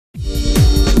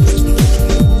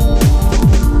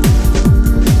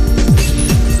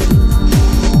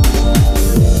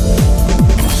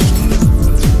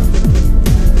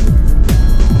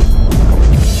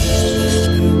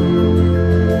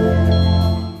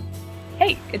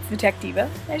it's the Tech Diva.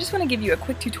 I just want to give you a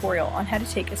quick tutorial on how to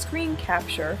take a screen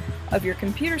capture of your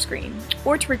computer screen,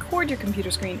 or to record your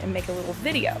computer screen and make a little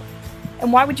video.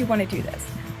 And why would you want to do this?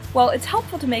 Well, it's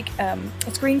helpful to make a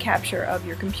screen capture of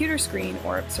your computer screen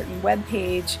or a certain web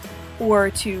page,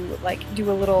 or to do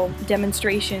a little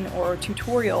demonstration or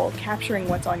tutorial capturing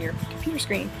what's on your computer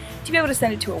screen, to be able to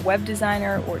send it to a web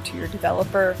designer or to your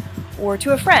developer or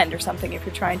to a friend or something if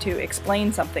you're trying to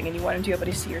explain something and you want them to be able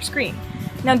to see your screen.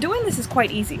 Now, doing this is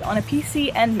quite easy. On a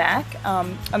PC and Mac,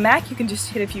 a Mac you can just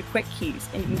hit a few quick keys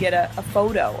and you can get a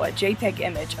photo, a JPEG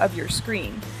image of your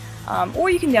screen. Or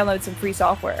you can download some free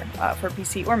software for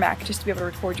PC or Mac just to be able to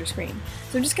record your screen.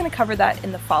 So I'm just going to cover that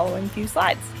in the following few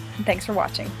slides. And thanks for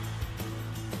watching.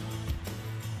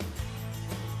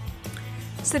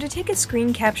 So to take a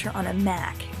screen capture on a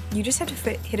Mac, you just have to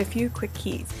hit a few quick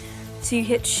keys. So you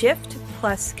hit Shift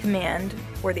plus Command,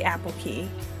 or the Apple key,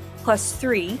 plus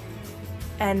 3,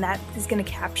 and that is going to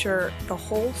capture the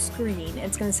whole screen.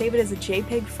 It's going to save it as a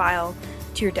JPEG file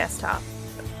to your desktop.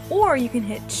 Or you can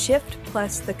hit Shift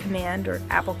plus the Command, or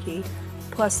Apple key,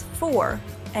 plus 4,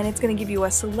 and it's going to give you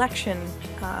a selection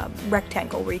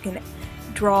rectangle where you can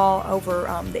draw over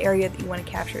the area that you want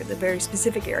to capture, the very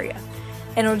specific area.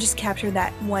 And it'll just capture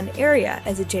that one area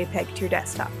as a JPEG to your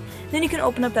desktop. Then you can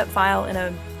open up that file in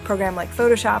a program like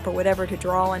Photoshop or whatever to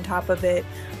draw on top of it,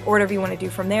 or whatever you want to do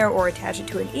from there, or attach it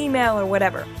to an email or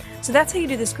whatever. So that's how you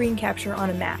do the screen capture on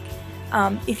a Mac.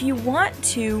 If you want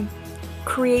to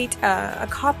create a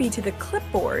copy to the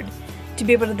clipboard to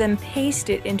be able to then paste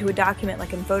it into a document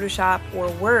like in Photoshop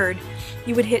or Word,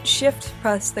 you would hit Shift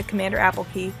plus the Command or Apple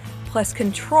key plus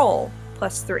Control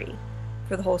plus 3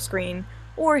 for the whole screen,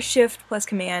 or Shift plus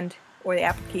Command or the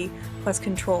Apple key plus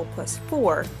Control plus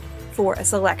 4 for a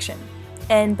selection.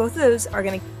 And both of those are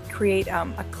going to create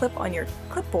a clip on your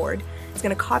clipboard. It's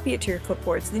going to copy it to your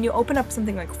clipboard. So then you open up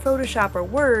something like Photoshop or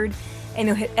Word and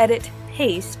you'll hit Edit,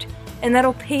 Paste, and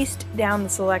that'll paste down the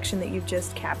selection that you've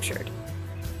just captured.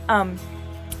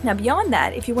 Now beyond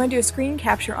that, if you want to do a screen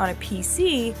capture on a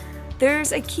PC,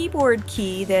 there's a keyboard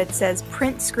key that says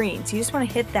Print Screen. So you just want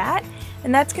to hit that,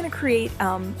 and that's going to create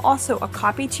also a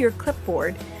copy to your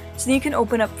clipboard, so then you can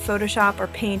open up Photoshop or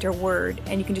Paint or Word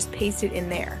and you can just paste it in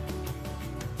there.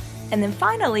 And then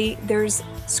finally, there's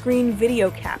screen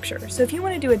video capture. So if you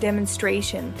want to do a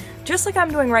demonstration, just like I'm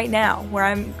doing right now, where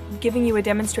I'm giving you a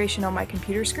demonstration on my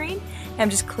computer screen, and I'm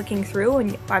just clicking through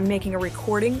and I'm making a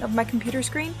recording of my computer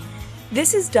screen,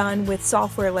 this is done with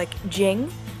software like Jing,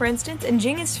 for instance, and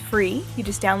Jing is free. You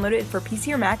just download it for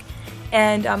PC or Mac,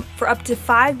 and for up to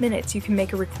 5 minutes you can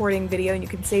make a recording video and you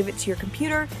can save it to your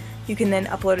computer. You can then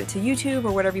upload it to YouTube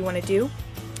or whatever you want to do.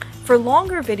 For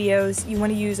longer videos, you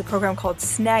want to use a program called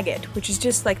Snagit, which is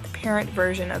just like the parent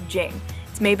version of Jing.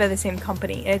 It's made by the same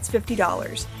company, and it's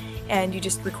 $50, and you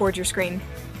just record your screen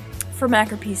for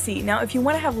Mac or PC. Now, if you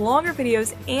want to have longer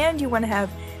videos and you want to have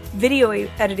video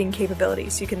editing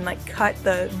capabilities, so you can cut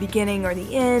the beginning or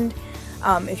the end,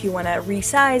 if you want to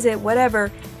resize it,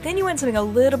 whatever, then you want something a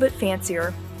little bit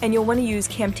fancier, and you'll want to use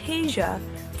Camtasia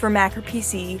for Mac or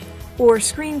PC, or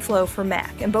ScreenFlow for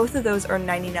Mac, and both of those are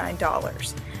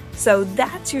 $99. So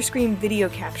that's your screen video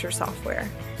capture software.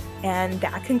 And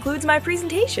that concludes my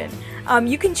presentation.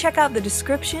 You can check out the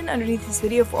description underneath this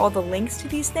video for all the links to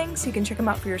these things, so you can check them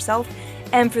out for yourself,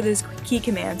 and for those key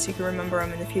commands so you can remember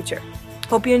them in the future.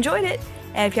 Hope you enjoyed it,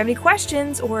 and if you have any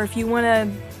questions, or if you want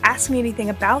to ask me anything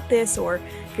about this, or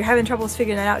if you're having troubles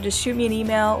figuring it out, just shoot me an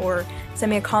email or send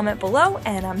me a comment below,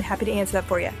 and I'm happy to answer that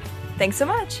for you. Thanks so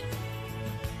much!